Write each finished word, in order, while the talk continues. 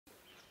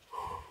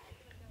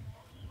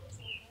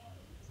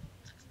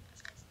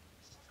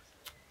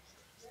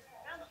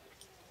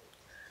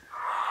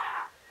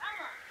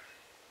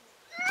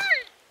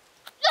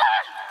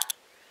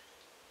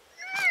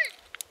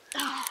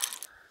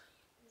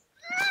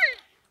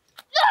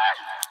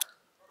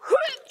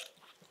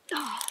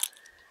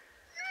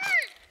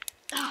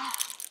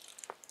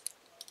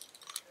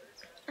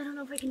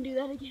know if I can do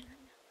that again.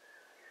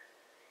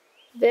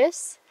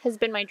 This has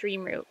been my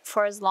dream route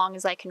for as long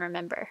as I can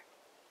remember.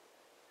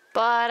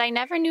 But I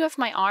never knew if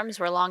my arms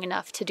were long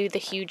enough to do the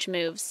huge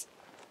moves.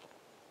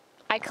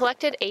 I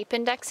collected ape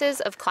indexes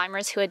of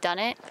climbers who had done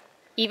it,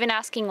 even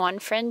asking one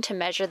friend to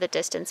measure the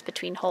distance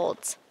between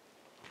holds.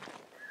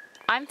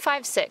 I'm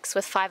 5'6"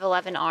 with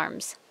 5'11"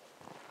 arms.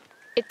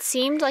 It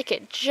seemed like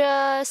it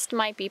just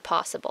might be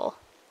possible.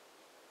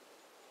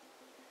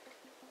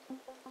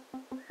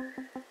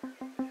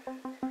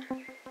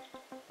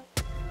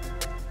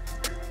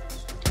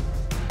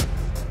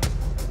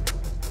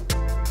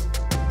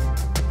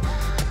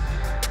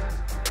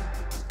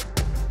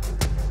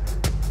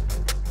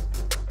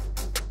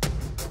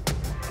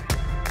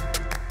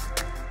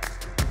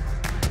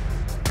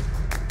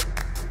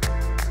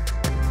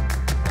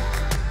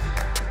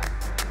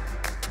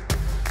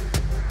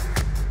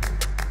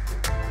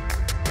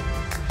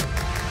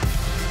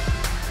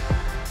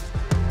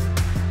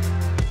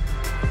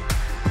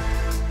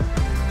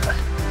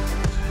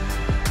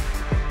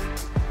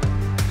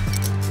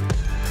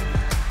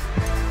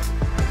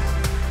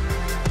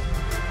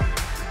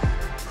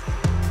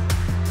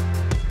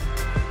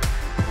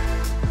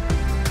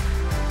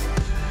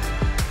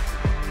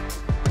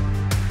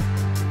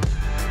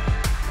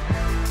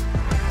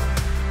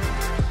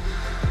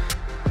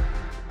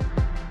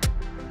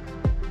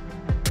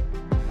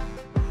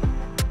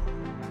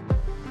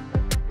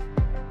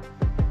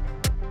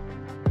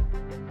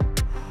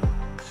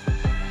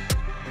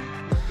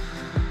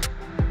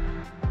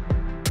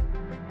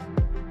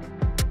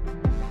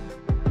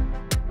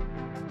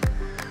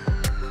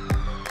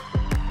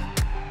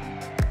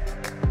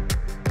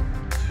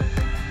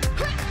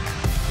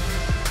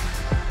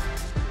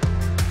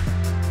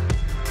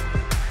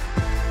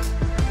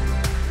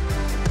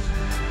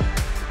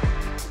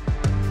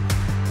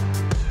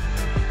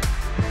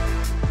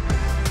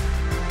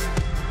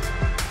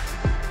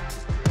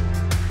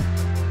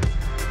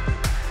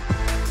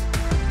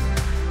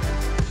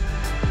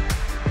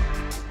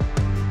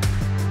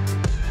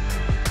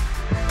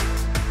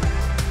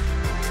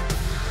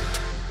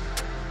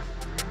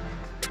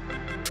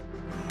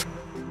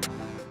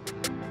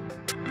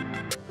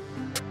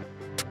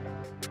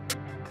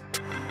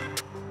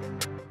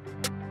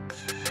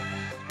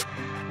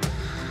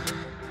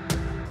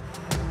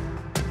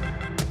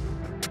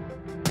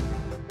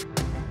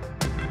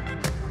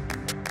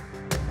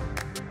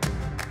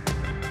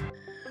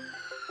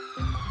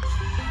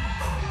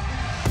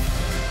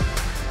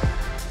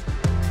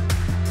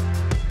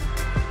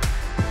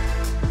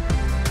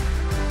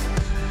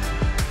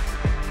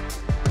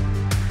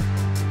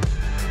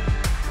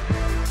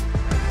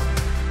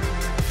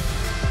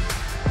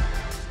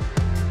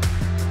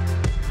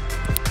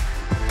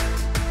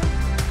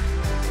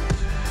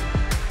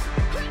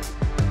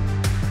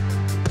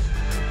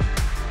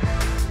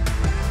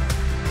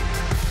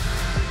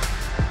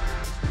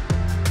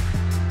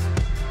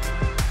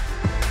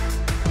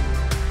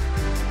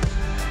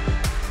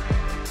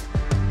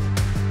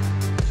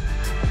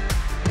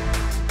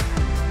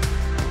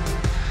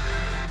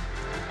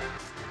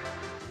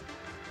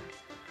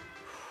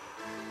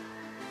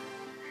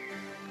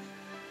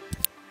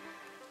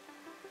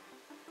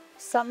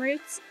 Some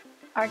routes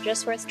are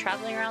just worth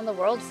traveling around the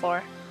world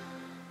for.